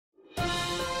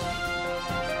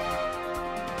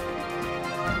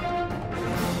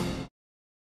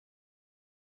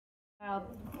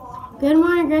Good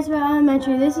morning, Graceville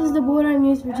Elementary. This is the Bulldog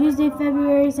News for Tuesday,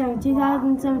 February 7,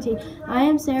 2017. I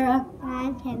am Sarah. And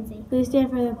I'm Kenzie. Please stand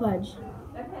for the pledge.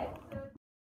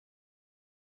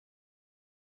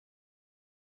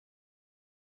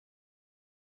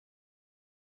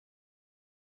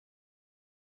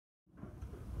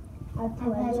 I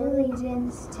pledge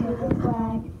allegiance to the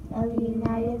flag of the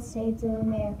United States of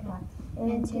America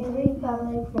and to the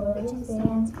republic for which it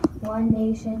stands, one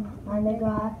nation, under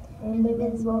God,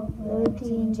 indivisible, with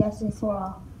liberty and justice for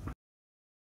all.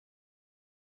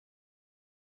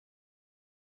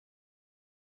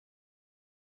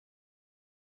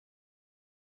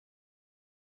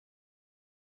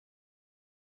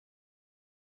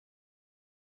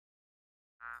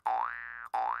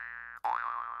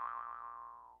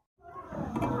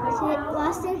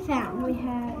 Lost and found. We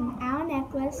have an owl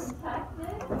necklace, a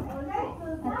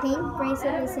pink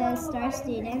bracelet that says Star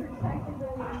Student,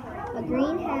 a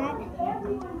green hat,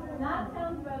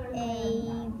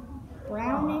 a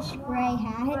brownish gray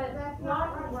hat,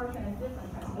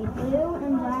 a blue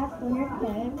and black winter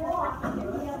coat,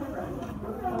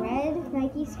 a red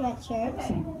Nike sweatshirt,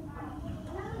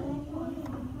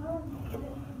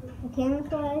 a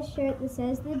camouflage shirt that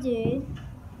says The Dude,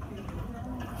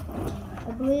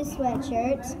 a blue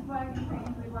sweatshirt,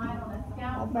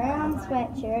 a brown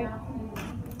sweatshirt,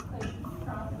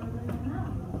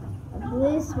 a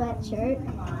blue sweatshirt,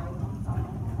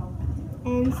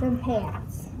 and some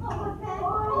pants.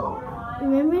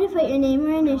 Remember to put your name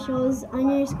or initials on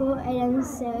your school items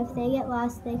so if they get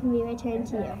lost, they can be returned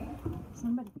to you.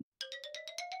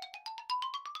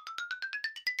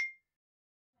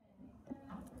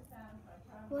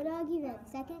 Bulldog event.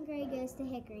 Second grade goes to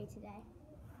Hickory today.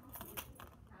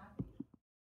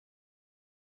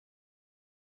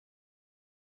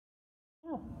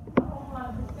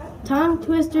 Tongue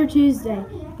Twister Tuesday.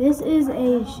 This is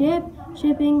a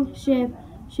shipping,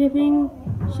 ships.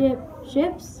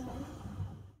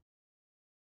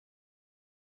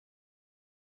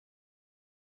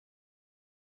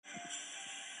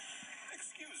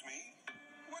 Excuse me,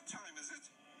 what time is it?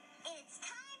 It's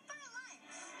time for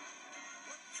lunch.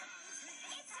 What time is it?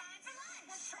 It's time for lunch.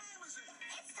 What time is it?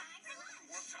 It's time for lunch.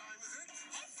 What time is it?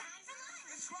 It's time for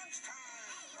lunch. It's lunchtime.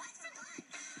 Hey, what's for lunch?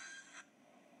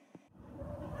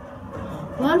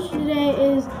 Lunch today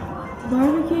is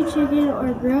barbecue chicken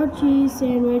or grilled cheese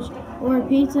sandwich or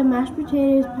pizza, mashed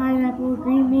potatoes, pineapple,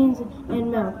 green beans,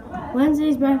 and milk.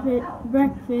 Wednesday's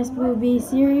breakfast will be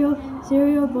cereal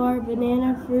bar,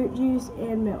 banana, fruit juice,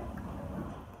 and milk.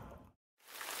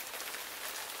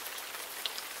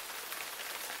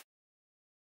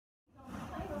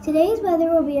 Today's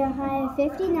weather will be a high of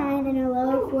 59 and a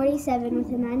low of 47 with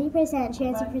a 90%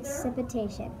 chance of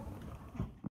precipitation.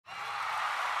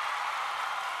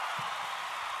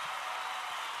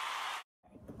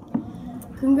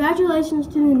 Congratulations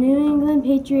to the New England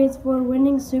Patriots for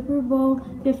winning Super Bowl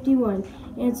 51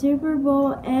 and Super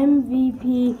Bowl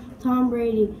MVP Tom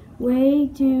Brady. Way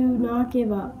to not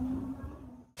give up.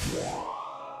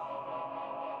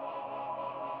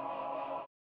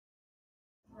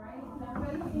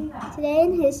 Today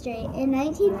in history, in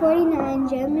 1949,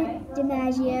 Joe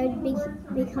DiMaggio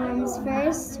becomes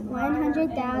first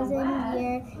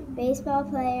 100,000-year baseball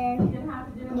player,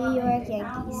 New York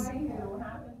Yankees.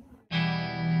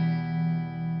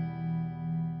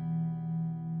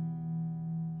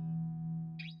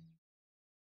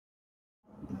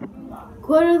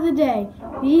 Quote of the day: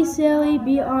 be silly,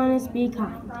 be honest, be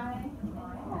kind.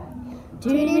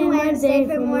 Tune in Wednesday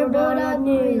for more Bulldog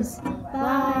news.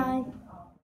 Bye.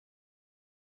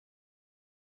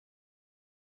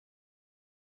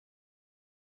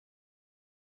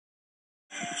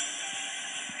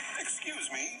 Excuse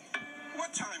me,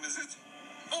 what time is it?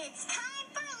 It's time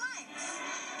for lunch.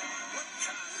 What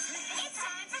time is it? It's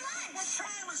time for lunch. What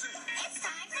time is it? It's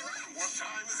time for lunch. What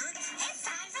time is it? It's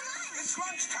time for lunch. It's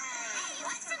lunchtime. Hey,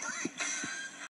 what's for